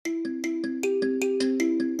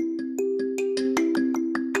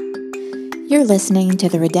You're listening to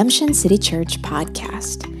the Redemption City Church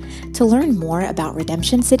podcast. To learn more about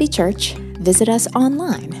Redemption City Church, visit us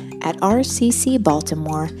online at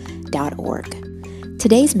rccbaltimore.org.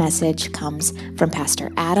 Today's message comes from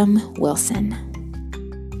Pastor Adam Wilson.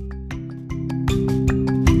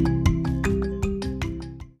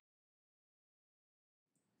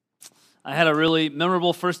 I had a really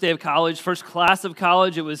memorable first day of college, first class of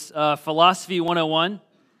college. It was Philosophy 101.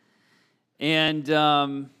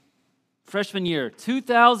 And freshman year,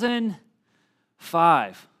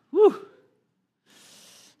 2005. Whew.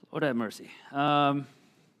 Lord have mercy. The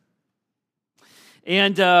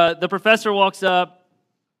professor walks up,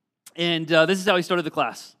 and this is how he started the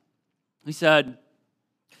class. He said,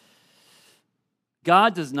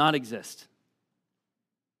 God does not exist.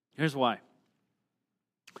 Here's why.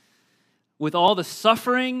 With all the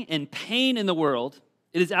suffering and pain in the world,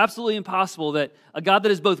 it is absolutely impossible that a God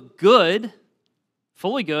that is both good,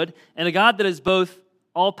 fully good, and a God that is both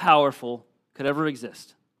all-powerful could ever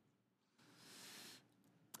exist.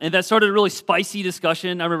 And that started a really spicy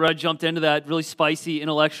discussion. I remember I jumped into that really spicy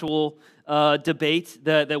intellectual debate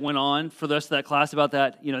that went on for the rest of that class about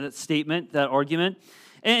that, that statement, that argument.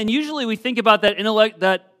 And usually we think about that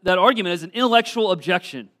argument as an intellectual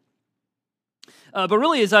objection. But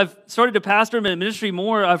really, as I've started to pastor in ministry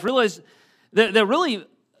more, I've realized that really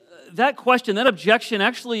that question, that objection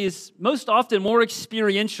actually is most often more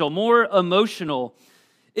experiential, more emotional.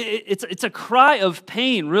 It's a cry of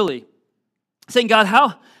pain, really. Saying, God,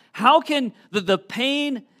 how can the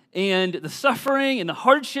pain and the suffering and the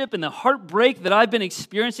hardship and the heartbreak that I've been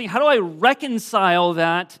experiencing, how do I reconcile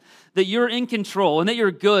that you're in control and that you're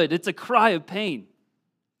good? It's a cry of pain.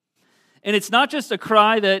 And it's not just a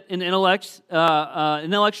cry that an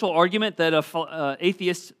intellectual argument that an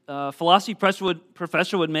atheist philosophy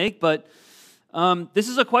professor would make, but this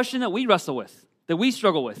is a question that we wrestle with, that we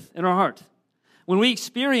struggle with in our heart. When we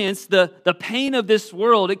experience the pain of this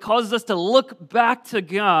world, it causes us to look back to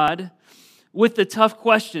God with the tough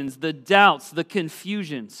questions, the doubts, the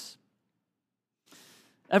confusions.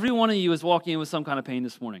 Every one of you is walking in with some kind of pain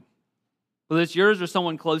this morning, whether it's yours or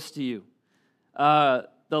someone close to you. The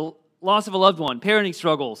loss of a loved one, parenting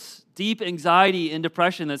struggles, deep anxiety and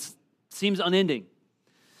depression that seems unending.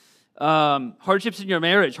 Hardships in your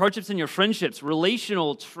marriage, hardships in your friendships,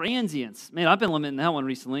 relational transience. Man, I've been lamenting that one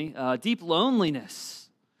recently. Deep loneliness,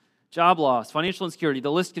 job loss, financial insecurity.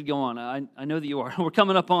 The list could go on. I know that you are. We're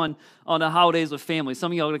coming up on the holidays with family.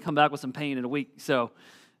 Some of you are going to come back with some pain in a week. So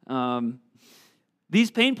these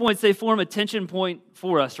pain points, they form a tension point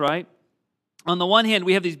for us, right? On the one hand,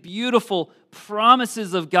 we have these beautiful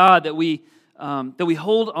promises of God that we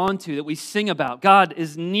hold on to, that we sing about. God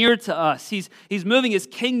is near to us. He's moving His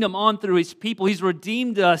kingdom on through His people. He's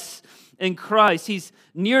redeemed us in Christ. He's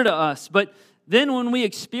near to us. But then when we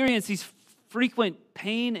experience these frequent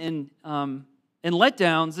pain and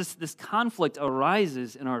letdowns, this conflict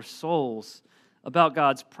arises in our souls about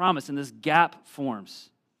God's promise, and this gap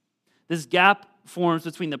forms. This gap forms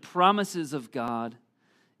between the promises of God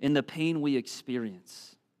and the pain we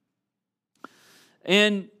experience.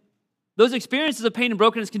 And those experiences of pain and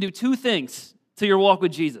brokenness can do two things to your walk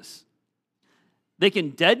with Jesus. They can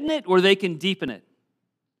deaden it or they can deepen it.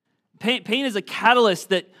 Pain is a catalyst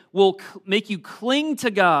that will make you cling to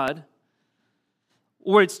God,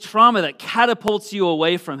 or it's trauma that catapults you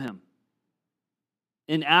away from Him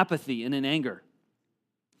in apathy and in anger.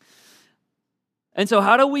 And so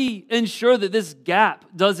how do we ensure that this gap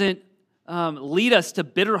doesn't lead us to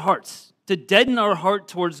bitter hearts, to deaden our heart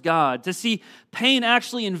towards God, to see pain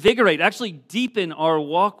actually invigorate, actually deepen our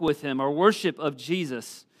walk with Him, our worship of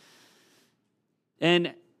Jesus?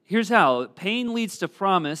 And here's how. Pain leads to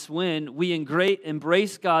promise when we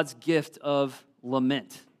embrace God's gift of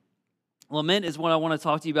lament. Lament is what I want to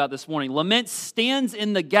talk to you about this morning. Lament stands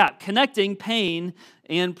in the gap, connecting pain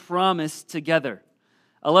and promise together.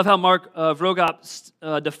 I love how Mark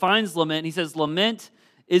Vroegop defines lament. He says, lament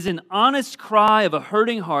is an honest cry of a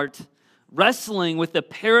hurting heart wrestling with the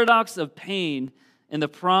paradox of pain and a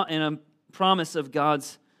promise of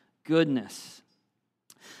God's goodness.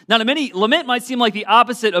 Now, to many, lament might seem like the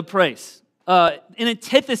opposite of praise, an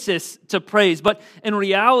antithesis to praise, but in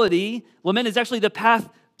reality, lament is actually the path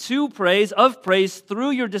to praise, of praise,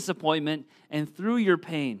 through your disappointment and through your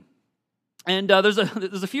pain. And there's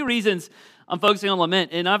a few reasons I'm focusing on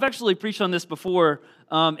lament, and I've actually preached on this before.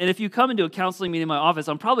 And if you come into a counseling meeting in my office,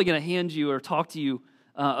 I'm probably going to hand you or talk to you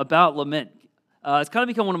about lament. It's kind of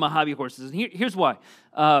become one of my hobby horses. And here's why.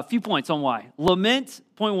 A few points on why. Lament,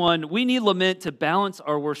 point one, we need lament to balance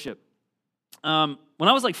our worship. When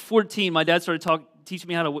I was like 14, my dad started teaching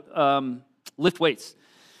me how to lift weights.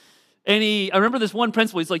 And I remember this one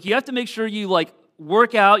principle. He's like, you have to make sure you like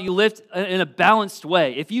work out, you lift in a balanced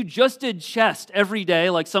way. If you just did chest every day,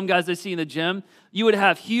 like some guys I see in the gym, you would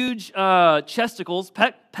have huge chesticles,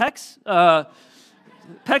 pecs.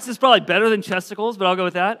 Pecs is probably better than chesticles, but I'll go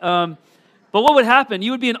with that. But what would happen?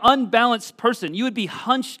 You would be an unbalanced person. You would be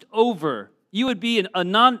hunched over. You would be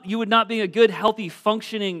you would not be a good, healthy,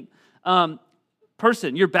 functioning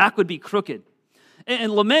person. Your back would be crooked.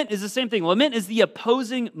 And lament is the same thing. Lament is the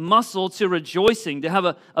opposing muscle to rejoicing, to have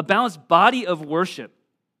a balanced body of worship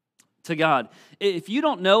to God. If you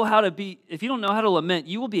don't know how to lament,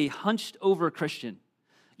 you will be a hunched over Christian.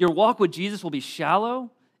 Your walk with Jesus will be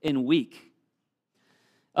shallow and weak.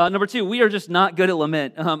 Number 2, we are just not good at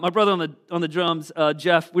lament. My brother on the drums,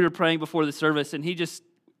 Jeff, we were praying before the service, and he just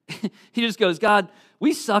goes, God,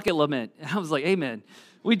 we suck at lament. And I was like, amen.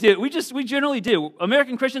 We do. We generally do.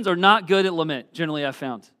 American Christians are not good at lament, generally, I've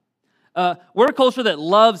found. We're a culture that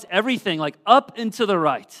loves everything, like up and to the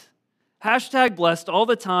right. Hashtag blessed all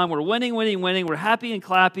the time. We're winning. We're happy and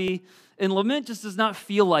clappy. And lament just does not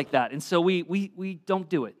feel like that. And so we don't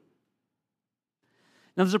do it.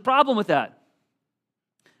 Now, there's a problem with that.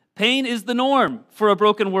 Pain is the norm for a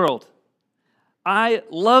broken world. I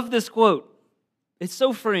love this quote. It's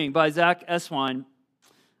so freeing by Zach Eswine.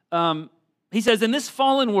 He says, in this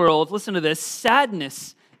fallen world, listen to this,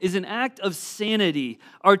 sadness is an act of sanity.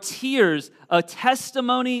 Our tears, a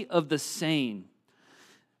testimony of the sane.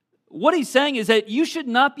 What he's saying is that you should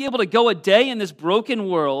not be able to go a day in this broken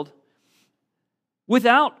world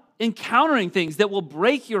without encountering things that will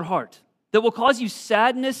break your heart, that will cause you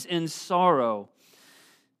sadness and sorrow.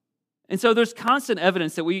 And so there's constant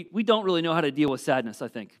evidence that we don't really know how to deal with sadness, I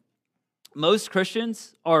think. Most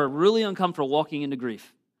Christians are really uncomfortable walking into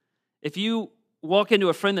grief. If you walk into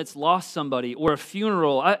a friend that's lost somebody or a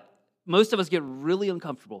funeral, most of us get really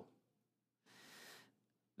uncomfortable.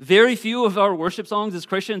 Very few of our worship songs as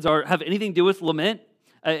Christians have anything to do with lament.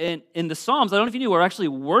 And in the Psalms, I don't know if you knew, are actually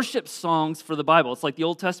worship songs for the Bible. It's like the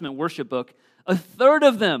Old Testament worship book. A third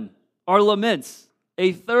of them are laments.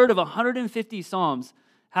 A third of 150 Psalms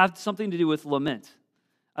have something to do with lament.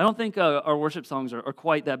 I don't think our worship songs are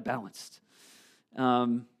quite that balanced.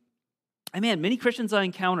 Many Christians I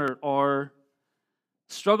encounter are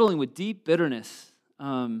struggling with deep bitterness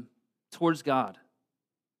towards God,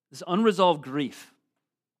 this unresolved grief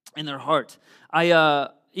in their heart. I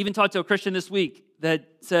even talked to a Christian this week that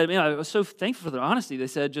said, man, I was so thankful for their honesty. They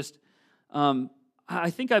said, I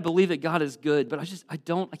think I believe that God is good, but I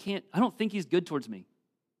don't think He's good towards me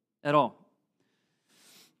at all.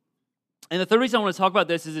 And the third reason I want to talk about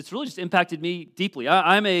this is it's really just impacted me deeply.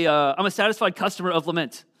 I'm a satisfied customer of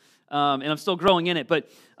lament, and I'm still growing in it. But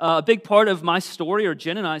a big part of my story, or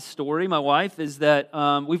Jen and I's story, my wife, is that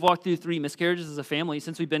we've walked through 3 miscarriages as a family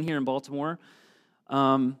since we've been here in Baltimore.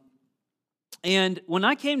 And when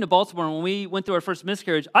I came to Baltimore, when we went through our first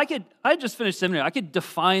miscarriage, I had just finished seminary. I could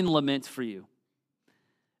define lament for you.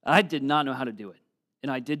 I did not know how to do it, and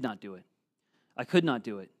I did not do it. I could not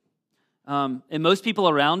do it. And most people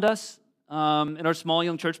around us, in our small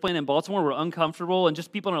young church plant in Baltimore, were uncomfortable, and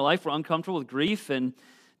just people in our life were uncomfortable with grief and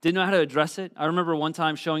didn't know how to address it. I remember one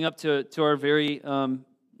time showing up to our very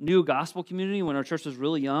new gospel community when our church was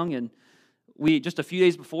really young, and we, just a few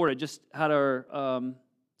days before, had just had our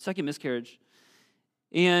second miscarriage.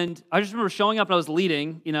 And I just remember showing up, and I was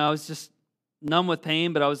leading. I was just numb with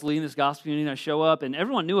pain, but I was leading this gospel community, and I show up, and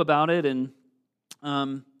everyone knew about it, and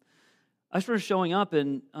I started showing up,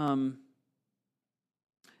 and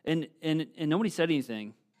nobody said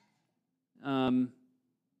anything. And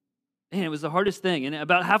it was the hardest thing. And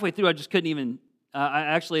about halfway through, I just couldn't even, I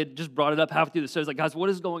actually had just brought it up halfway through the service. Like, guys, what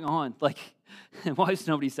is going on? Like, why has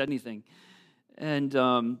nobody said anything? And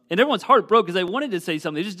everyone's heart broke because they wanted to say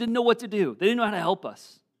something. They just didn't know what to do. They didn't know how to help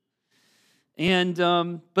us. And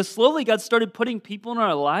but slowly, God started putting people in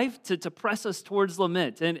our life to press us towards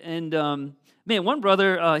lament. Man, one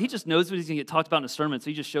brother, he just knows what he's going to get talked about in a sermon, so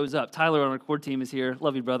he just shows up. Tyler on our core team is here.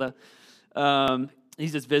 Love you, brother.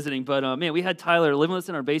 He's just visiting. But, man, we had Tyler living with us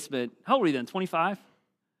in our basement. How old were you then, 25?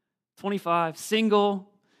 25, single.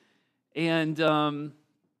 And,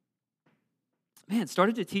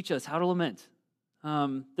 started to teach us how to lament.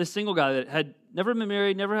 This single guy that had never been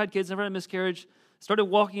married, never had kids, never had a miscarriage, started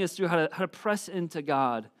walking us through how to press into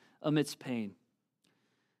God amidst pain.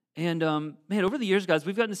 And, over the years, guys,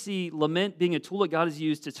 we've gotten to see lament being a tool that God has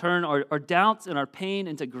used to turn our doubts and our pain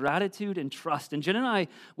into gratitude and trust. And Jen and I,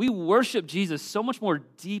 we worship Jesus so much more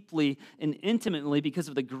deeply and intimately because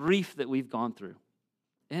of the grief that we've gone through.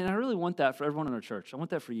 And I really want that for everyone in our church. I want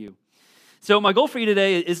that for you. So my goal for you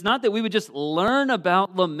today is not that we would just learn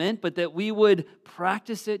about lament, but that we would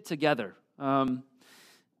practice it together.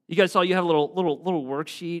 You guys saw you have a little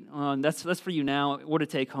worksheet. That's for you now, or to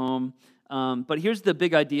take home. But here's the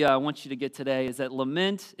big idea I want you to get today: is that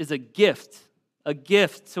lament is a gift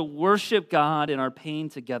to worship God in our pain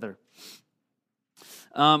together.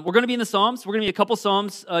 We're going to be in the Psalms. We're going to be a couple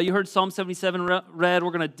Psalms. You heard Psalm 77 read.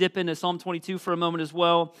 We're going to dip into Psalm 22 for a moment as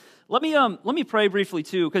well. Let me pray briefly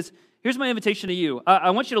too, because here's my invitation to you. I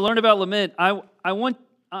want you to learn about lament. I'm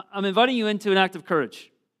inviting you into an act of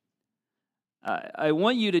courage. I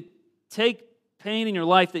want you to take pain in your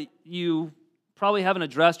life that you probably haven't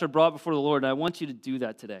addressed or brought before the Lord. I want you to do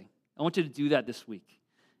that today. I want you to do that this week.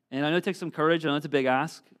 And I know it takes some courage. I know it's a big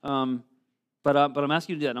ask. But I'm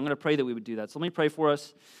asking you to do that. And I'm going to pray that we would do that. So let me pray for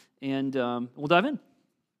us, and we'll dive in.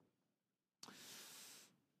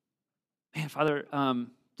 Man, Father,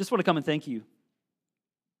 just want to come and thank you.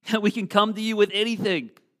 We can come to you with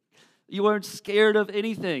anything. You aren't scared of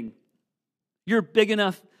anything. You're big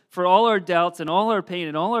enough for all our doubts and all our pain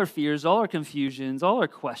and all our fears, all our confusions, all our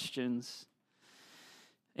questions.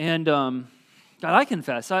 And God, I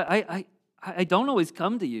confess, I don't always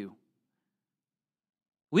come to you.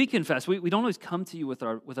 We confess, we don't always come to you with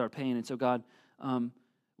our pain. And so, God,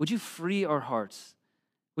 would you free our hearts?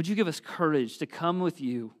 Would you give us courage to come with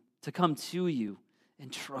you, to come to you in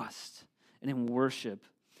trust and in worship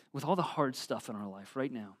with all the hard stuff in our life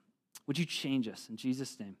right now? Would you change us in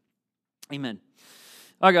Jesus' name? Amen.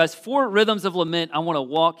 All right, guys, 4 rhythms of lament I want to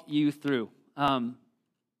walk you through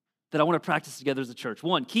that I want to practice together as a church.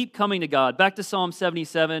 1, keep coming to God. Back to Psalm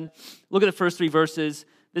 77. Look at the first 3 verses.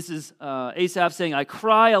 This is Asaph saying, I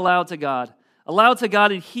cry aloud to God,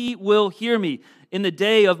 and he will hear me. In the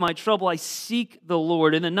day of my trouble, I seek the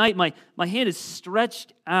Lord. In the night, my hand is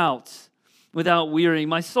stretched out without wearying.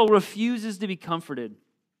 My soul refuses to be comforted.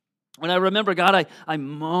 When I remember God, I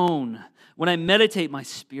moan. When I meditate, my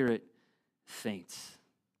spirit faints.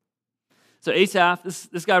 So Asaph,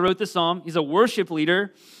 this guy wrote this psalm. He's a worship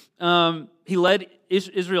leader. He led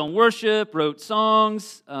Israel in worship, wrote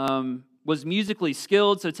songs, was musically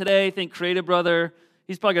skilled. So today, think Creative Brother.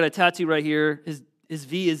 He's probably got a tattoo right here. His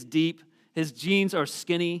V is deep. His jeans are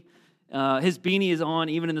skinny. His beanie is on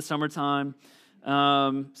even in the summertime.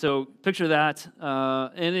 So picture that.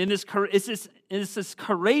 And it's this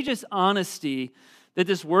courageous honesty that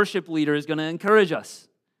this worship leader is going to encourage us,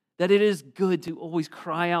 that it is good to always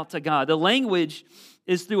cry out to God. The language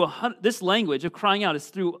is through this language of crying out is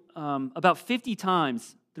through about 50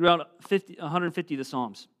 times throughout 150 of the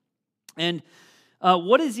Psalms. And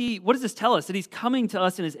what does this tell us? That he's coming to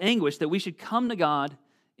us in his anguish, that we should come to God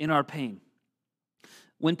in our pain.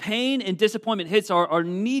 When pain and disappointment hits, our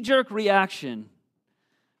knee-jerk reaction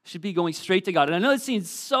should be going straight to God. And I know it seems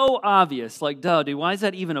so obvious, like, duh, dude, why is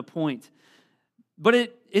that even a point?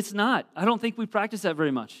 But it's not. I don't think we practice that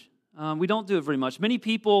very much. We don't do it very much. Many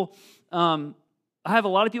people, I have a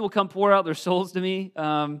lot of people come pour out their souls to me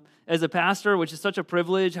as a pastor, which is such a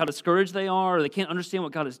privilege, how discouraged they are, or they can't understand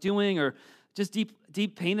what God is doing, or just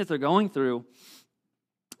deep pain that they're going through.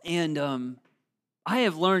 And I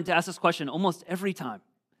have learned to ask this question almost every time.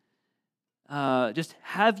 Just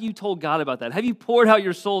have you told God about that? Have you poured out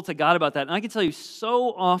your soul to God about that? And I can tell you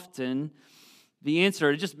so often the answer,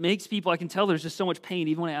 it just makes people, I can tell there's just so much pain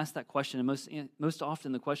even when I ask that question. And most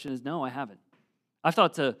often the question is, no, I haven't. I've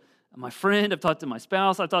talked to my friend, I've talked to my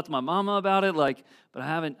spouse, I've talked to my mama about it, but I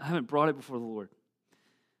haven't brought it before the Lord.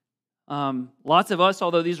 Lots of us,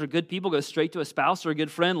 although these are good people, go straight to a spouse or a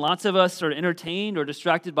good friend. Lots of us are entertained or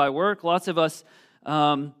distracted by work. Lots of us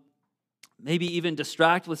maybe even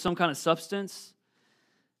distract with some kind of substance.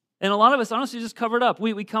 And a lot of us, honestly, just covered up.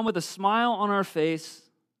 We come with a smile on our face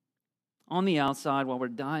on the outside while we're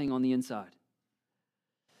dying on the inside.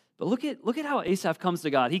 But look at how Asaph comes to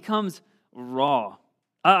God. He comes raw.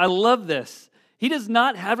 I love this. He does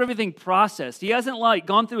not have everything processed. He hasn't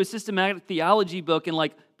gone through a systematic theology book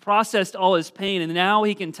and processed all his pain, and now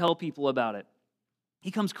he can tell people about it. He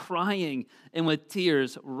comes crying and with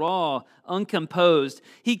tears, raw, uncomposed.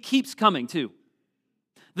 He keeps coming too.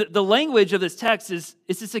 The language of this text is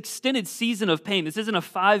this extended season of pain. This isn't a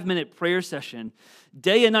 5-minute prayer session.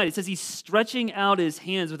 Day and night, it says he's stretching out his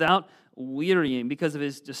hands without wearying because of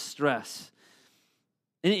his distress.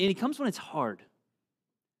 And he comes when it's hard.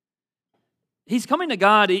 He's coming to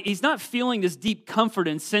God. He's not feeling this deep comfort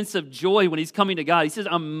and sense of joy when he's coming to God. He says,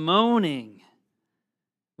 I'm moaning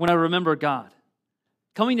when I remember God.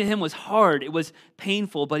 Coming to him was hard. It was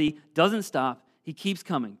painful, but he doesn't stop. He keeps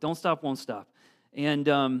coming. Don't stop, won't stop. And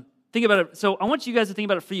think about it. So I want you guys to think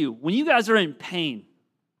about it for you. When you guys are in pain,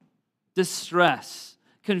 distress,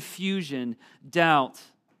 confusion, doubt,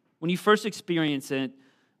 when you first experience it,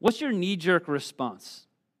 what's your knee-jerk response?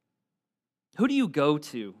 Who do you go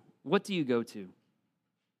to? What do you go to?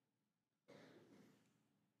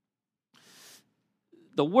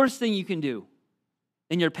 the worst thing you can do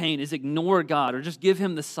in your pain is ignore God or just give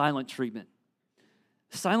him the silent treatment.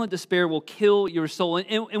 Silent despair will kill your soul.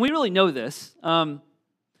 And we really know this.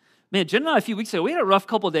 Man, Jen and I, a few weeks ago, we had a rough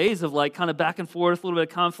couple of days of like kind of back and forth, a little bit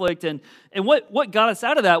of conflict. And what got us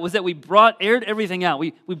out of that was that we aired everything out.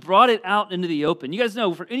 We brought it out into the open. You guys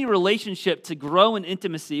know, for any relationship to grow in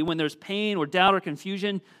intimacy, when there's pain or doubt or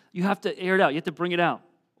confusion, you have to air it out. You have to bring it out.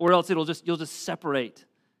 Or else you'll just separate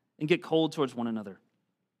and get cold towards one another.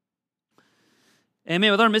 And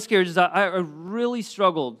man, with our miscarriages, I really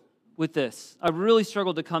struggled with this. I really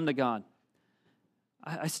struggled to come to God.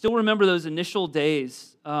 I still remember those initial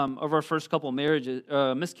days of our first couple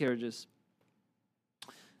miscarriages.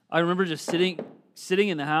 I remember just sitting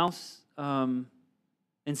in the house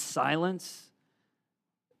in silence,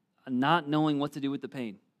 not knowing what to do with the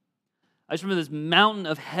pain. I just remember this mountain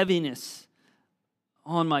of heaviness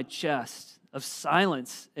on my chest, of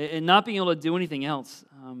silence, and not being able to do anything else.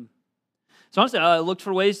 So honestly, I looked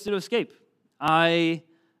for ways to escape. I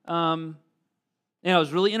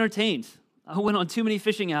was really entertained. I went on too many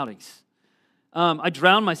fishing outings. I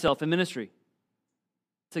drowned myself in ministry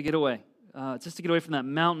to get away, just to get away from that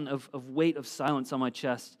mountain of weight of silence on my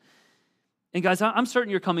chest. And guys, I'm certain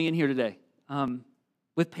you're coming in here today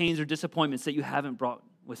with pains or disappointments that you haven't brought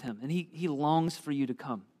with him. And he longs for you to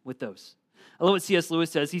come with those. I love what C.S.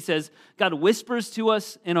 Lewis says. He says, God whispers to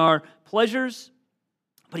us in our pleasures,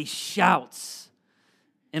 but he shouts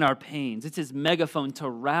in our pains. It's his megaphone to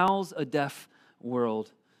rouse a deaf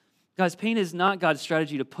world. Guys, pain is not God's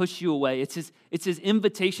strategy to push you away. It's his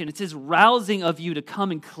invitation. It's his rousing of you to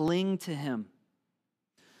come and cling to him.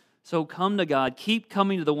 So come to God. Keep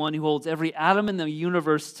coming to the one who holds every atom in the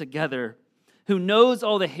universe together, who knows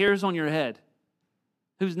all the hairs on your head,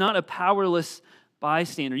 who's not a powerless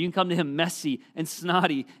bystander. You can come to him messy and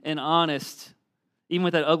snotty and honest, even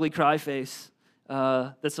with that ugly cry face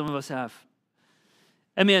that some of us have.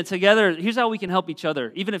 And man, together, here's how we can help each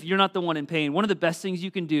other, even if you're not the one in pain. One of the best things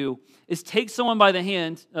you can do is take someone by the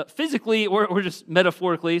hand, physically or just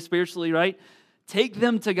metaphorically, spiritually, right? Take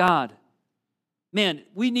them to God. Man,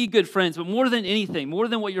 we need good friends, but more than anything, more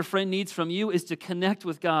than what your friend needs from you is to connect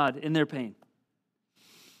with God in their pain.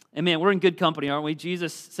 And man, we're in good company, aren't we?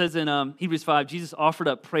 Jesus says in Hebrews 5, Jesus offered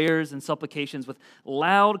up prayers and supplications with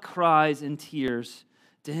loud cries and tears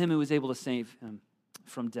to him who was able to save him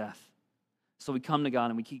from death. So we come to God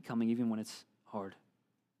and we keep coming even when it's hard.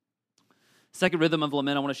 Second rhythm of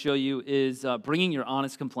lament I want to show you is bringing your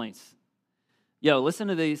honest complaints. Listen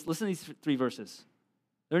to these 3 verses.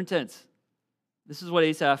 They're intense. This is what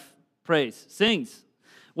Asaph prays, sings.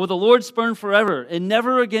 Will the Lord spurn forever and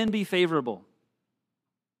never again be favorable?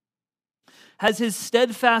 Has his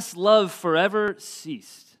steadfast love forever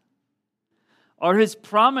ceased? Are his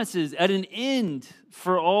promises at an end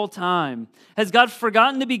for all time? Has God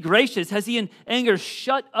forgotten to be gracious? Has he in anger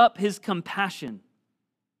shut up his compassion?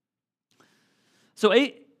 So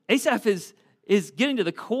Asaph is getting to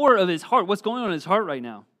the core of his heart. What's going on in his heart right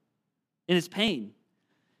now? In his pain.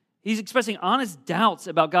 He's expressing honest doubts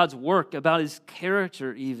about God's work, about his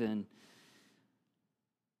character even.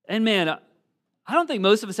 And man, I don't think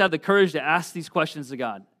most of us have the courage to ask these questions to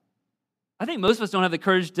God. I think most of us don't have the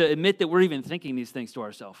courage to admit that we're even thinking these things to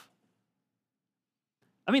ourselves.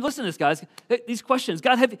 I mean, listen to this, guys. These questions.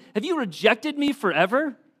 God, have you rejected me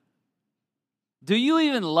forever? Do you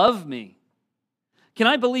even love me? Can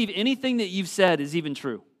I believe anything that you've said is even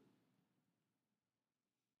true?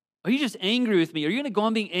 Are you just angry with me? Are you going to go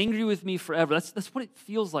on being angry with me forever? That's what it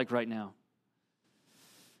feels like right now.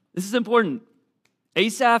 This is important.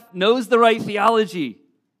 Asaph knows the right theology,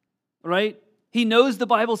 right? He knows the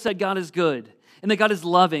Bible said God is good and that God is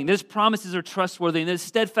loving, that his promises are trustworthy, and that his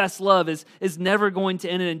steadfast love is never going to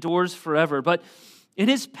end and endures forever. But in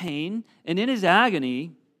his pain and in his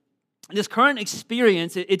agony, in this current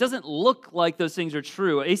experience, it doesn't look like those things are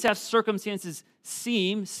true. Asaph's circumstances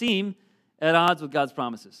seem at odds with God's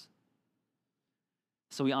promises.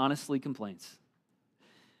 So he honestly complains.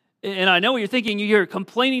 And I know what you're thinking. You hear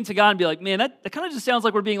complaining to God and be like, man, that kind of just sounds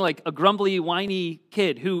like we're being like a grumbly, whiny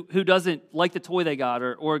kid who doesn't like the toy they got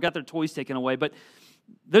or got their toys taken away. But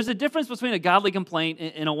there's a difference between a godly complaint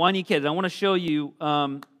and a whiny kid. And I want to show you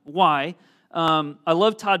why. I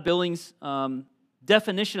love Todd Billings'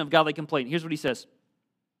 definition of godly complaint. Here's what he says.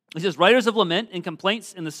 He says, writers of lament and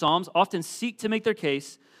complaints in the Psalms often seek to make their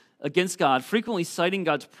case against God, frequently citing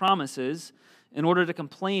God's promises in order to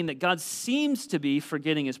complain that God seems to be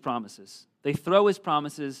forgetting his promises. They throw his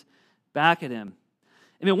promises back at him.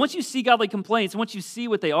 I mean, once you see godly complaints, once you see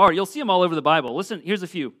what they are, you'll see them all over the Bible. Listen, here's a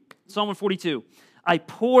few. Psalm 142. I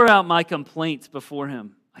pour out my complaints before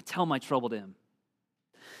him. I tell my trouble to him.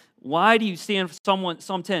 Why do you stand,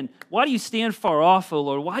 Psalm 10, why do you stand far off, O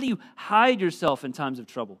Lord? Why do you hide yourself in times of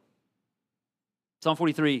trouble? Psalm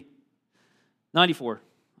 43, 94,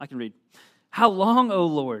 I can read. How long, O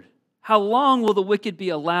Lord? How long will the wicked be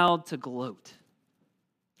allowed to gloat?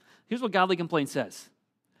 Here's what godly complaint says.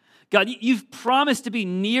 God, you've promised to be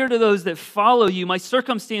near to those that follow you. My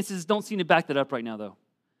circumstances don't seem to back that up right now, though.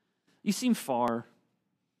 You seem far.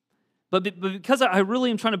 But because I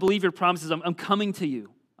really am trying to believe your promises, I'm coming to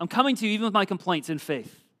you. I'm coming to you even with my complaints in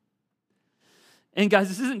faith. And guys,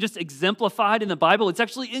 this isn't just exemplified in the Bible. It's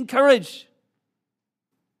actually encouraged.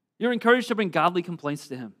 You're encouraged to bring godly complaints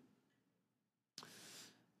to him.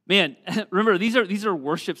 Man, remember, these are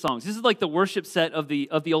worship songs. This is like the worship set of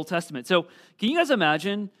the Old Testament. So can you guys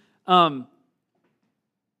imagine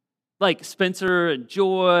like Spencer and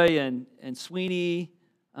Joy and Sweeney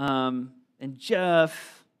and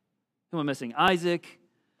Jeff, who am I missing? Isaac,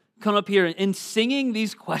 come up here and singing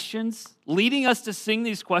these questions, leading us to sing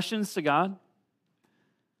these questions to God?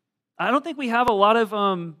 I don't think we have a lot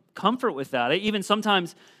of comfort with that. Even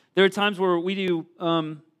sometimes there are times where we do,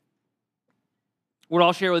 where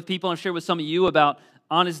I'll share with people, and share with some of you about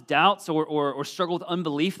honest doubts or struggle with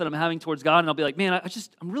unbelief that I'm having towards God, and I'll be like, man,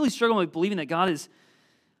 I'm really struggling with believing that God is,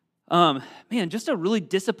 just a really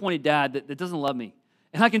disappointed dad that doesn't love me.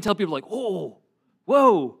 And I can tell people like, oh,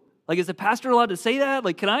 whoa, like, is the pastor allowed to say that?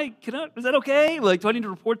 Like, can I, is that okay? Like, do I need to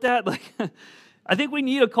report that? Like, I think we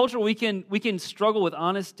need a culture where we can struggle with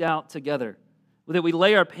honest doubt together, that we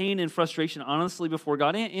lay our pain and frustration honestly before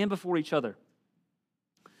God and before each other.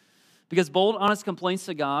 Because bold, honest complaints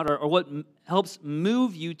to God are what helps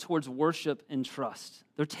move you towards worship and trust.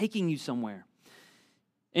 They're taking you somewhere.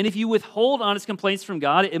 And if you withhold honest complaints from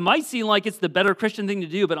God, it might seem like it's the better Christian thing to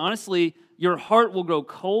do, but honestly, your heart will grow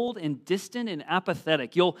cold and distant and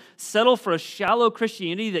apathetic. You'll settle for a shallow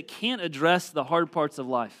Christianity that can't address the hard parts of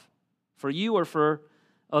life for you or for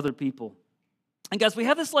other people. And guys, we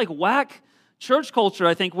have this like whack church culture,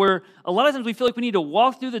 I think, where a lot of times we feel like we need to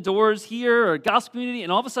walk through the doors here or gospel community,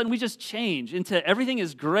 and all of a sudden we just change into everything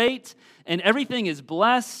is great and everything is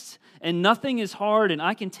blessed and nothing is hard and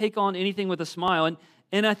I can take on anything with a smile.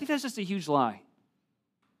 And I think that's just a huge lie.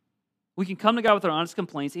 We can come to God with our honest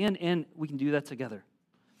complaints, and we can do that together.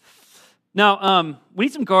 Now, we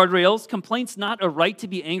need some guardrails. Complaint's not a right to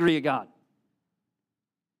be angry at God.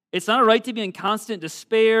 It's not a right to be in constant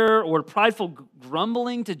despair or prideful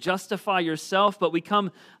grumbling to justify yourself, but we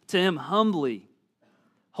come to him humbly,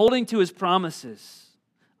 holding to his promises,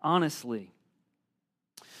 honestly.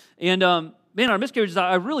 And, our miscarriages,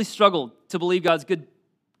 I really struggled to believe God's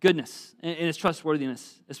goodness and his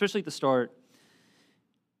trustworthiness, especially at the start.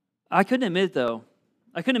 I couldn't admit it, though.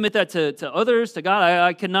 I couldn't admit that to others, to God.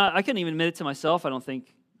 I couldn't even admit it to myself, I don't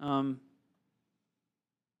think. I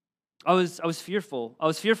was fearful. I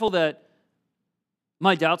was fearful that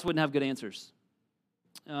my doubts wouldn't have good answers.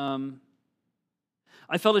 I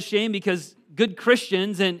felt ashamed because good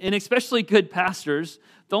Christians and especially good pastors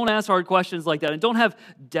don't ask hard questions like that and don't have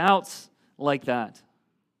doubts like that.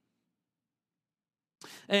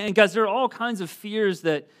 And guys, there are all kinds of fears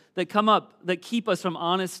that come up that keep us from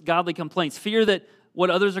honest, godly complaints. Fear that what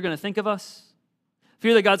others are going to think of us.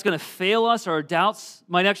 Fear that God's going to fail us, or our doubts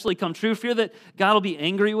might actually come true. Fear that God will be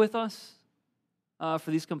angry with us for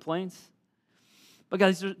these complaints. But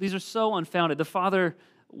guys, these are so unfounded. The Father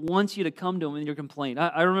wants you to come to him in your complaint.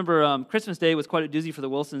 I remember Christmas Day was quite a doozy for the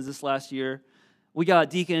Wilsons this last year. We got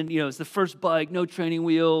Deacon, it's the first bike, no training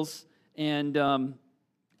wheels, and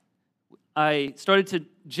I started to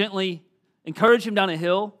gently encourage him down a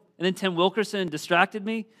hill, and then Tim Wilkerson distracted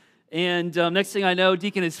me, and next thing I know,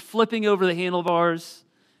 Deacon is flipping over the handlebars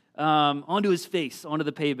onto his face, onto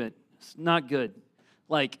the pavement. It's not good.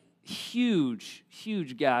 Like, huge,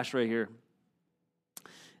 huge gash right here.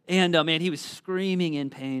 And he was screaming in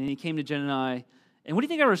pain, and he came to Jen and I, and what do you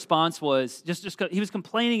think our response was? Just he was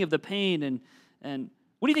complaining of the pain, and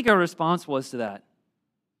what do you think our response was to that?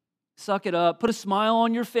 Suck it up, put a smile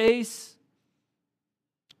on your face.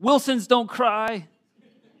 Wilsons don't cry.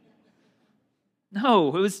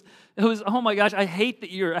 No, it was, oh my gosh, I hate that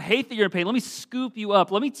you're in pain. Let me scoop you up.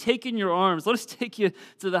 Let me take in your arms. Let us take you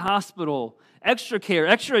to the hospital. Extra care,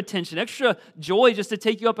 extra attention, extra joy just to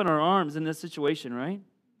take you up in our arms in this situation, right?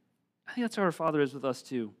 I think that's how our Father is with us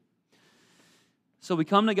too. So we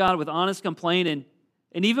come to God with honest complaint,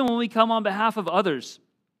 and even when we come on behalf of others,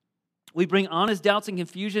 we bring honest doubts and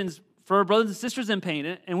confusions for our brothers and sisters in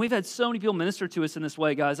pain. And we've had so many people minister to us in this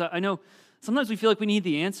way, guys. I know sometimes we feel like we need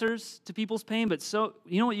the answers to people's pain, but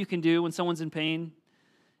you know what you can do when someone's in pain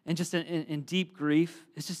and just in deep grief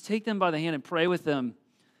is just take them by the hand and pray with them.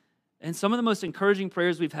 And some of the most encouraging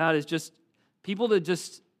prayers we've had is just people to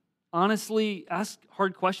just honestly ask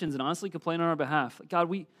hard questions and honestly complain on our behalf. Like, God,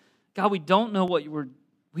 we don't know what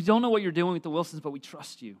you're doing with the Wilsons, but we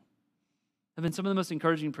trust you. Have been some of the most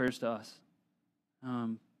encouraging prayers to us.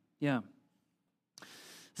 Yeah.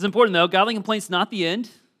 This is important, though. Godly complaint's not the end.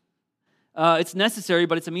 It's necessary,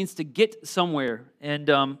 but it's a means to get somewhere. And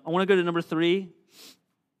I want to go to number 3.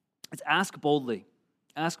 It's ask boldly.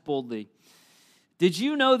 Ask boldly. Did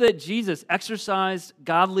you know that Jesus exercised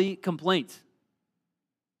godly complaint?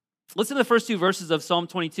 Listen to the first 2 verses of Psalm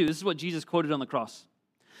 22. This is what Jesus quoted on the cross.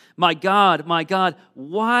 My God,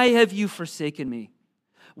 why have you forsaken me?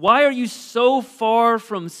 Why are you so far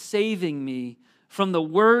from saving me from the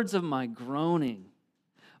words of my groaning?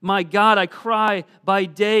 My God, I cry by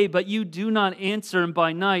day, but you do not answer, and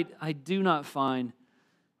by night I do not find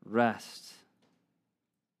rest.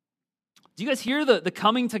 Do you guys hear the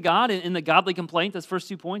coming to God in the godly complaint, those first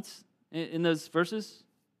 2 points in those verses?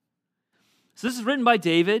 So this is written by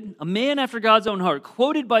David, a man after God's own heart,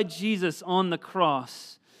 quoted by Jesus on the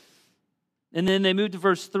cross. And then they move to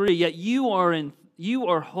verse 3, yet you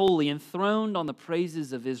are holy, enthroned on the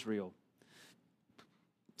praises of Israel.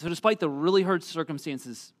 So despite the really hard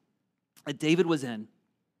circumstances that David was in,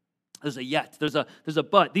 there's a yet, there's a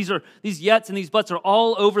but. These yets and these buts are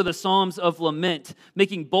all over the Psalms of lament,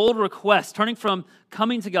 making bold requests, turning from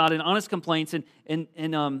coming to God in honest complaints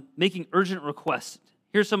and making urgent requests.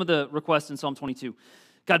 Here's some of the requests in Psalm 22.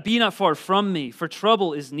 God, be not far from me, for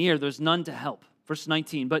trouble is near, there's none to help. Verse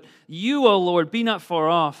 19, but you, O Lord, be not far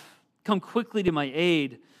off. Come quickly to my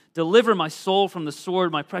aid. Deliver my soul from the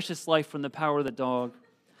sword, my precious life from the power of the dog.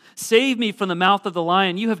 Save me from the mouth of the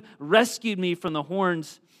lion. You have rescued me from the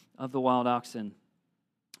horns of the wild oxen.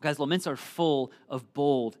 Guys, laments are full of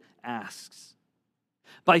bold asks.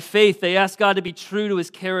 By faith, they ask God to be true to his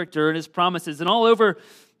character and his promises. And all over,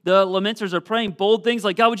 the lamenters are praying bold things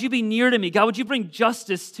like, God, would you be near to me? God, would you bring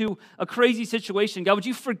justice to a crazy situation? God, would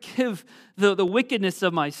you forgive the wickedness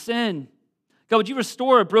of my sin? God, would you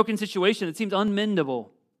restore a broken situation that seems unmendable?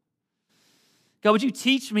 God, would you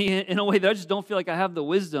teach me in a way that I just don't feel like I have the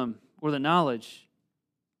wisdom or the knowledge?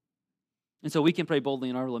 And so we can pray boldly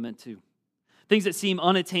in our lament too. Things that seem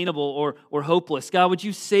unattainable or hopeless. God, would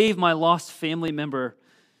you save my lost family member?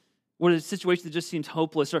 Or a situation that just seems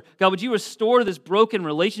hopeless. Or God, would you restore this broken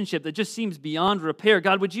relationship that just seems beyond repair?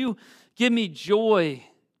 God, would you give me joy?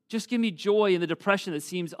 Just give me joy in the depression that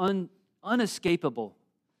seems unescapable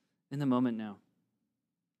in the moment now.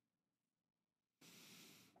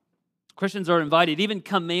 Christians are invited, even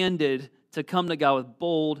commanded, to come to God with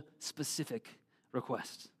bold, specific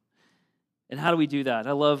requests. And how do we do that?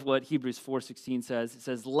 I love what Hebrews 4:16 says. It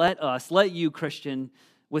says, let you, Christian,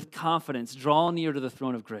 with confidence draw near to the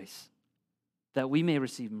throne of grace, that we may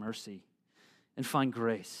receive mercy and find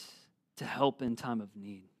grace to help in time of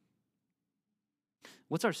need.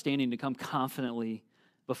 What's our standing to come confidently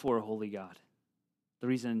before a holy God? The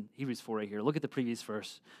reason Hebrews 4 right here. Look at the previous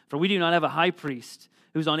verse. For we do not have a high priest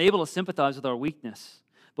who's unable to sympathize with our weakness,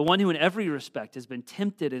 but one who in every respect has been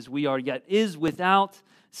tempted as we are, yet is without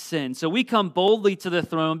sin. So we come boldly to the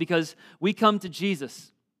throne because we come to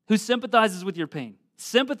Jesus, who sympathizes with your pain,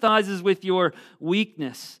 sympathizes with your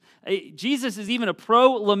weakness. Jesus is even a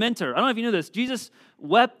pro-lamenter. I don't know if you know this. Jesus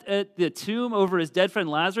wept at the tomb over his dead friend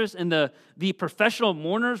Lazarus, and the professional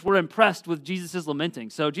mourners were impressed with Jesus' lamenting.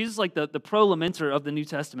 So Jesus is like the pro-lamenter of the New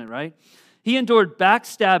Testament, right? He endured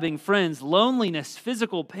backstabbing friends, loneliness,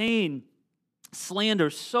 physical pain, slander,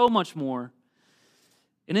 so much more.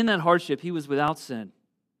 And in that hardship, he was without sin.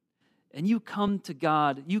 And you come to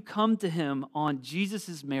God, you come to him on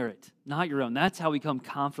Jesus' merit, not your own. That's how we come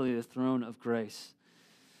confidently to the throne of grace.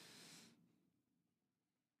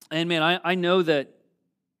 And man, I know that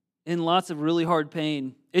in lots of really hard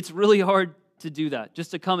pain, it's really hard to do that,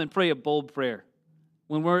 just to come and pray a bold prayer.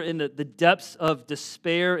 When we're in the depths of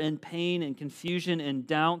despair and pain and confusion and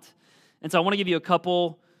doubt. And so I want to give you a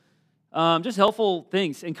couple just helpful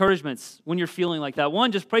things, encouragements when you're feeling like that.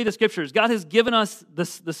 One, just pray the scriptures. God has given us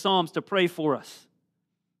the Psalms to pray for us.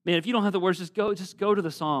 Man, if you don't have the words, just go to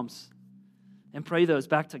the Psalms and pray those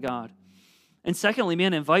back to God. And secondly,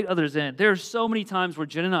 man, invite others in. There are so many times where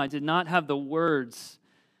Jen and I did not have the words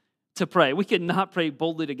to pray. We could not pray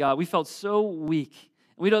boldly to God. We felt so weak.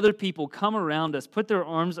 And we had other people come around us, put their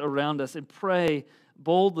arms around us, and pray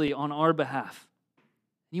boldly on our behalf.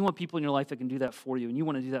 You want people in your life that can do that for you, and you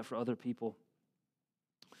want to do that for other people.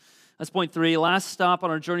 That's point 3. Last stop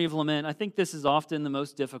on our journey of lament. I think this is often the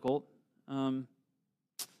most difficult, and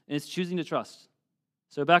it's choosing to trust.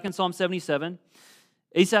 So back in Psalm 77,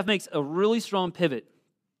 Asaph makes a really strong pivot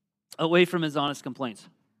away from his honest complaints.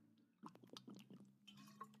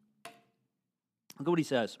 Look at what he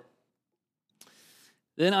says.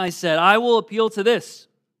 Then I said, I will appeal to this,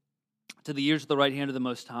 to the ears of the right hand of the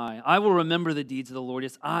Most High. I will remember the deeds of the Lord.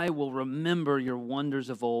 Yes, I will remember your wonders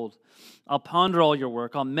of old. I'll ponder all your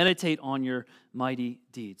work. I'll meditate on your mighty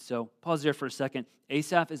deeds. So pause there for a second.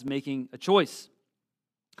 Asaph is making a choice.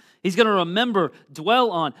 He's going to remember,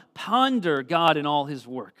 dwell on, ponder God in all his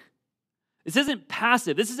work. This isn't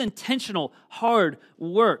passive. This is intentional, hard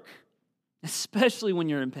work, especially when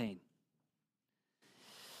you're in pain.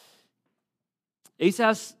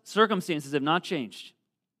 Asaph's circumstances have not changed.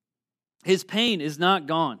 His pain is not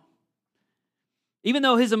gone. Even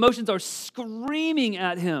though his emotions are screaming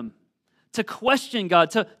at him to question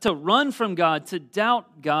God, to run from God, to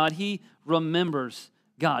doubt God, he remembers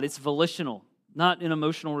God. It's volitional, not an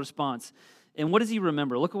emotional response. And what does he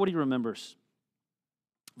remember? Look at what he remembers.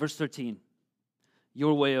 Verse 13.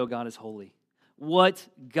 Your way, O God, is holy. What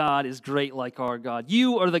God is great like our God?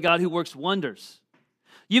 You are the God who works wonders.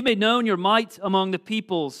 You've made known your might among the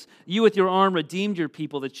peoples. You with your arm redeemed your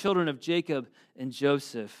people, the children of Jacob and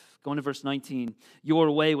Joseph. Going to verse 19. Your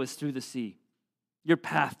way was through the sea, your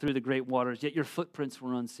path through the great waters, yet your footprints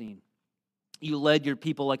were unseen. You led your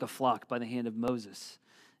people like a flock by the hand of Moses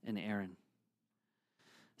and Aaron.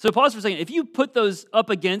 So pause for a second. If you put those up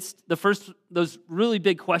against those really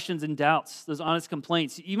big questions and doubts, those honest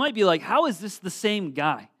complaints, you might be like, how is this the same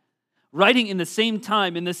guy writing in the same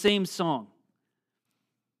time in the same song?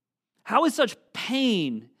 How is such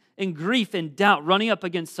pain and grief and doubt running up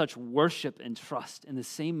against such worship and trust in the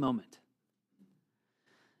same moment?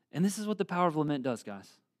 And this is what the power of lament does, guys.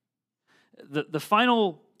 The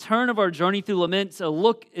final turn of our journey through lament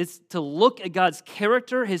is to look at God's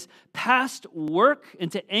character, his past work,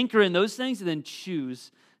 and to anchor in those things and then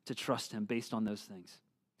choose to trust him based on those things.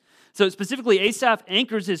 So specifically, Asaph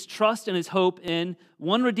anchors his trust and his hope in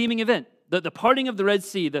one redeeming event. The parting of the Red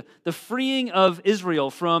Sea, the freeing of Israel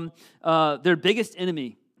from their biggest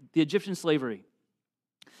enemy, the Egyptian slavery.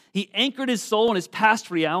 He anchored his soul in his past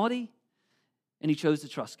reality, and he chose to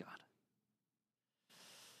trust God.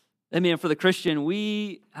 I mean, for the Christian,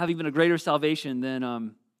 we have even a greater salvation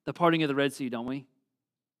than the parting of the Red Sea, don't we?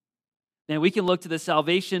 And we can look to the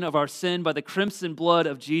salvation of our sin by the crimson blood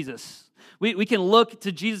of Jesus. We can look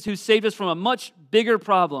to Jesus who saved us from a much bigger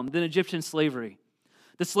problem than Egyptian slavery.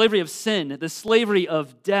 The slavery of sin, the slavery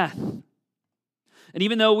of death. And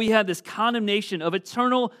even though we had this condemnation of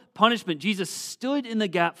eternal punishment, Jesus stood in the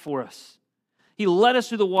gap for us. He led us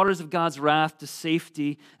through the waters of God's wrath to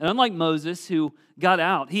safety. And unlike Moses, who got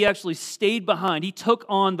out, he actually stayed behind. He took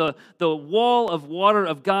on the wall of water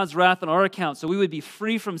of God's wrath on our account so we would be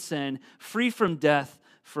free from sin, free from death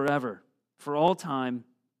forever, for all time.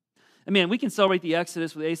 And man, we can celebrate the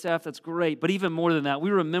Exodus with Asaph. That's great. But even more than that,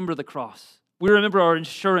 we remember the cross. We remember our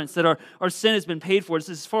insurance, that our sin has been paid for. It's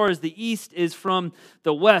as far as the east is from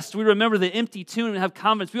the west. We remember the empty tomb and have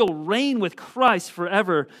confidence we will reign with Christ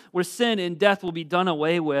forever, where sin and death will be done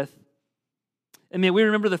away with. And man, we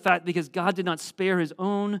remember the fact because God did not spare his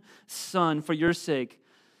own son for your sake,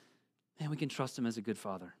 man, we can trust him as a good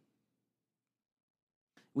father.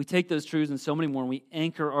 We take those truths and so many more, and we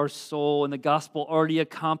anchor our soul in the gospel already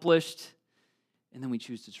accomplished, and then we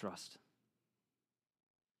choose to trust.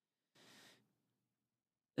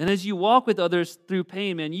 And as you walk with others through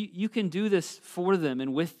pain, man, you can do this for them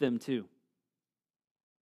and with them too.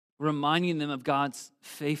 Reminding them of God's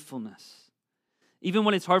faithfulness. Even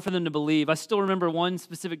when it's hard for them to believe. I still remember one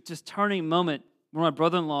specific just turning moment where my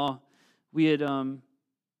brother-in-law, we had, one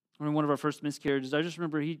of our first miscarriages, I just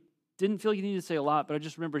remember he didn't feel like he needed to say a lot, but I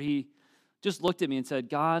just remember he just looked at me and said,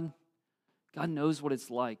 God knows what it's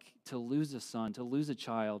like to lose a son, to lose a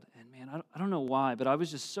child. And man, I don't know why, but I was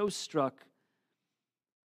just so struck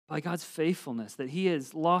by God's faithfulness, that he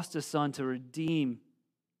has lost a son to redeem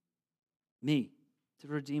me, to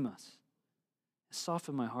redeem us. It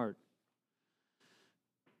softened my heart.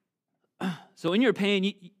 So in your pain,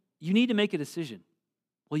 you need to make a decision.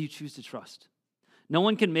 Will you choose to trust? No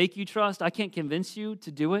one can make you trust. I can't convince you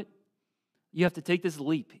to do it. You have to take this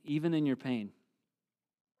leap, even in your pain.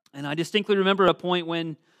 And I distinctly remember a point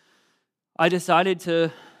when I decided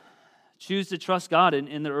to choose to trust God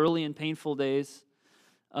in the early and painful days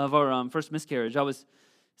of our first miscarriage. I was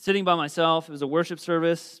sitting by myself. It was a worship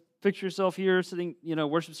service. Picture yourself here sitting,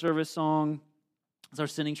 worship service song. It's our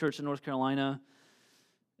sending church in North Carolina.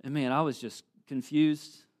 And man, I was just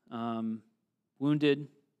confused, wounded,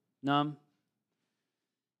 numb.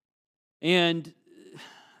 And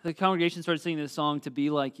the congregation started singing this song, "To Be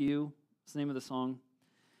Like You." It's the name of the song.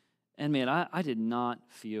 And man, I did not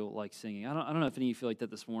feel like singing. I don't know if any of you feel like that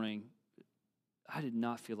this morning. I did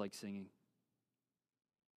not feel like singing.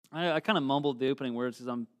 I kind of mumbled the opening words because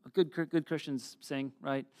I'm a good Christians sing,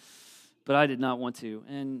 right? but I did not want to.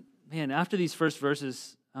 And man, after these first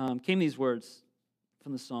verses came these words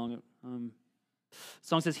from the song. The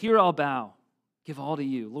song says, "Here I'll bow, give all to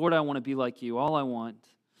you. Lord, I want to be like you. All I want,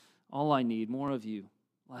 all I need, more of you,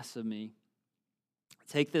 less of me.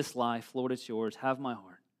 Take this life, Lord, it's yours. Have my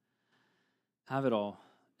heart. Have it all."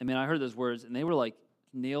 I mean, I heard those words, and they were like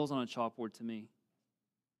nails on a chalkboard to me.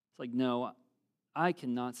 It's like, no, I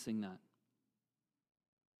cannot sing that.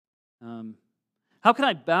 How can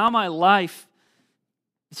I bow my life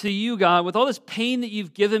to you, God, with all this pain that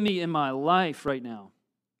you've given me in my life right now?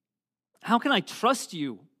 How can I trust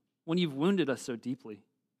you when you've wounded us so deeply?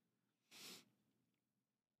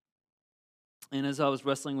 And as I was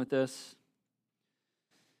wrestling with this,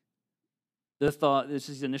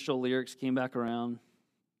 these initial lyrics came back around.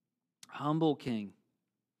 Humble King,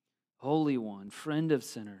 Holy One, friend of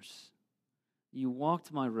sinners, you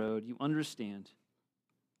walked my road, you understand.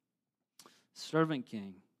 Servant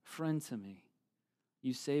King, friend to me,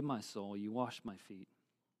 you saved my soul, you washed my feet.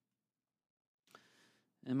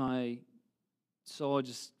 And my soul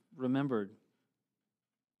just remembered,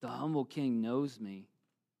 the humble King knows me.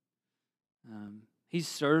 He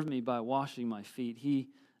served me by washing my feet. He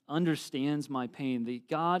understands my pain. The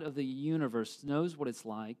God of the universe knows what it's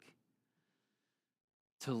like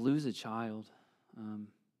to lose a child.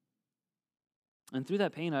 And through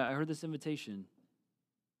that pain, I heard this invitation.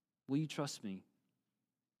 Will you trust me?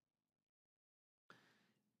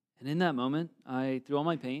 And in that moment, through all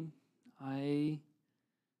my pain, I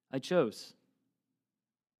chose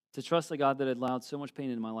to trust the God that had allowed so much pain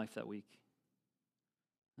into my life that week.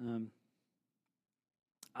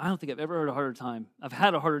 I don't think I've ever heard a harder time. I've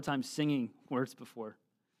had a harder time singing words before.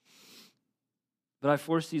 But I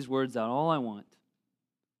forced these words out. All I want,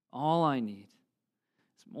 all I need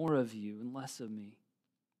is more of you and less of me.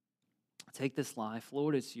 Take this life.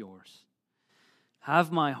 Lord, it's yours.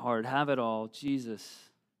 Have my heart. Have it all. Jesus,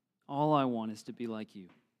 all I want is to be like you.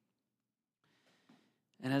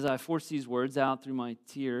 And as I forced these words out through my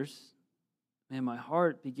tears, man, my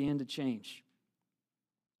heart began to change.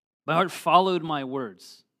 My heart followed my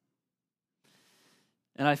words.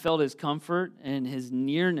 And I felt his comfort and his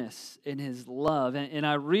nearness and his love. And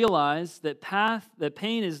I realized that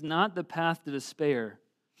pain is not the path to despair.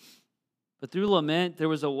 But through lament, there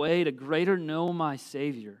was a way to greater know my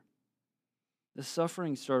Savior, the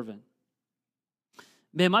suffering servant.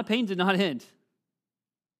 Man, my pain did not end.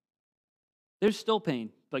 There's still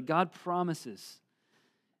pain, but God promises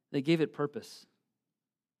they gave it purpose.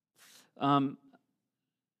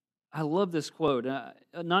 I love this quote. Not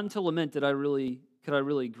until lament could I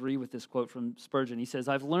really agree with this quote from Spurgeon. He says,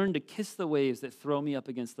 "I've learned to kiss the waves that throw me up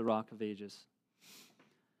against the rock of ages."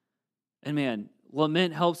 And man,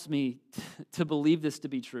 lament helps me to believe this to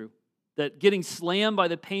be true. That getting slammed by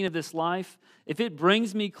the pain of this life, if it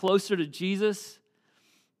brings me closer to Jesus,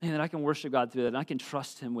 man, then I can worship God through that, and I can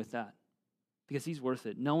trust him with that. Because he's worth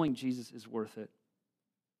it. Knowing Jesus is worth it.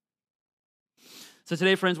 So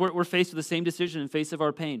today, friends, we're faced with the same decision in face of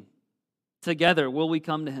our pain. Together, will we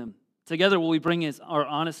come to him? Together, will we bring our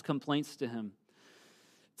honest complaints to him?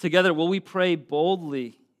 Together, will we pray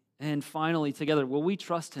boldly? And finally, together, will we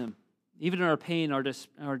trust him? Even in our pain,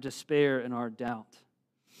 our despair, and our doubt.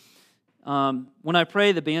 When I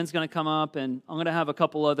pray, the band's going to come up, and I'm going to have a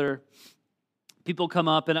couple other people come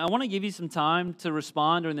up. And I want to give you some time to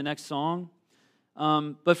respond during the next song.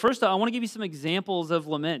 But first, I want to give you some examples of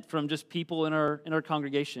lament from just people in our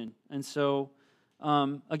congregation. And so,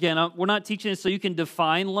 again, we're not teaching it so you can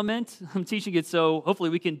define lament. I'm teaching it so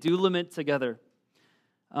hopefully we can do lament together.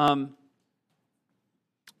 We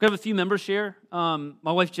have a few members share.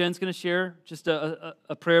 My wife Jen's going to share just a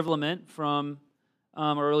prayer of lament from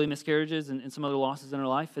our early miscarriages and some other losses in her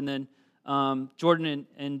life. And then Jordan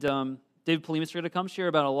and David Polimus are going to come share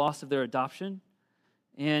about a loss of their adoption.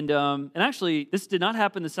 And actually, this did not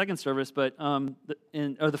happen in the second service, but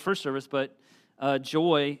the first service. But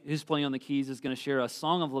Joy, who's playing on the keys, is going to share a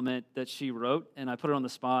song of lament that she wrote, and I put her on the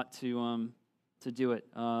spot to do it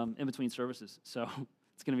in between services. So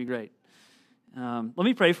it's going to be great. Let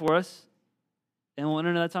me pray for us, and we'll enter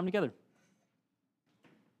into that time together.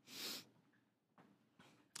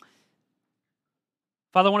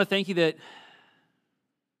 Father, I want to thank you that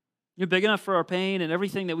you're big enough for our pain and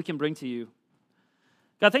everything that we can bring to you.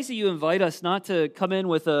 God, thanks that you invite us not to come in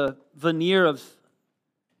with a veneer of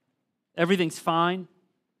everything's fine,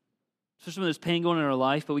 especially when there's pain going on in our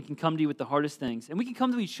life, but we can come to you with the hardest things. And we can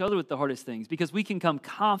come to each other with the hardest things because we can come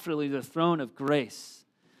confidently to the throne of grace.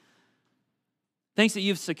 Thanks that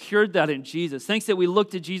you've secured that in Jesus. Thanks that we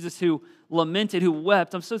look to Jesus who lamented, who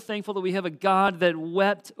wept. I'm so thankful that we have a God that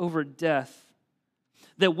wept over death.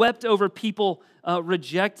 that wept over people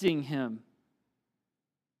rejecting him.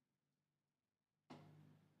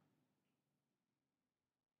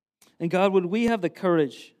 And God, would we have the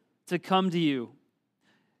courage to come to you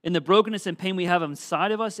in the brokenness and pain we have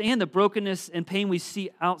inside of us and the brokenness and pain we see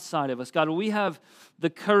outside of us? God, would we have the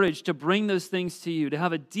courage to bring those things to you, to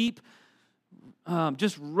have a deep,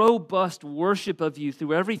 just robust worship of you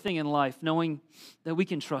through everything in life, knowing that we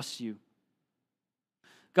can trust you?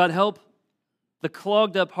 God, help the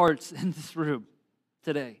clogged up hearts in this room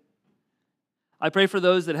today. I pray for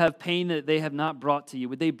those that have pain that they have not brought to you.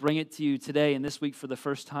 Would they bring it to you today and this week for the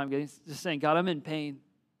first time? Just saying, God, I'm in pain,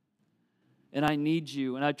 and I need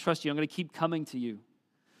you, and I trust you. I'm going to keep coming to you.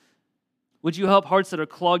 Would you help hearts that are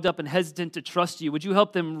clogged up and hesitant to trust you? Would you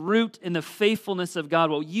help them root in the faithfulness of God,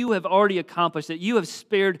 what you have already accomplished, that you have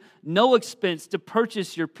spared no expense to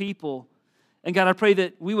purchase your people? And God, I pray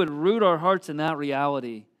that we would root our hearts in that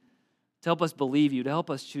reality to help us believe you, to help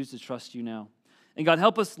us choose to trust you now. And God,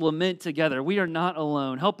 help us lament together. We are not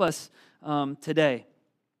alone. Help us today.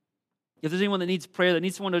 If there's anyone that needs prayer, that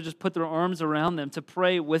needs someone to just put their arms around them, to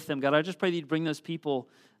pray with them, God, I just pray that you'd bring those people,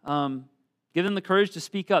 give them the courage to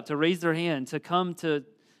speak up, to raise their hand, to come to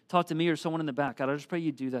talk to me or someone in the back. God, I just pray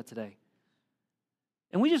you do that today.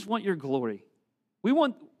 And we just want your glory. We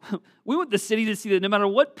want the city to see that no matter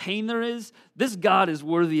what pain there is, this God is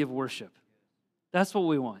worthy of worship. That's what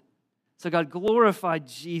we want. So God, glorify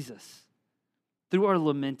Jesus. Through our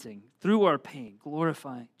lamenting, through our pain,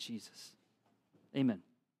 glorify Jesus. Amen.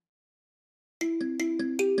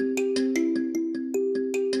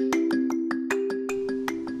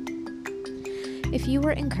 If you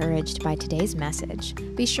were encouraged by today's message,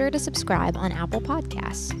 be sure to subscribe on Apple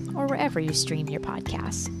Podcasts or wherever you stream your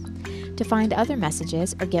podcasts. To find other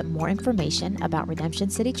messages or get more information about Redemption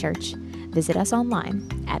City Church, visit us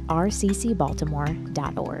online at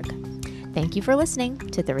rccbaltimore.org. Thank you for listening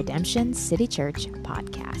to the Redemption City Church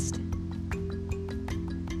podcast.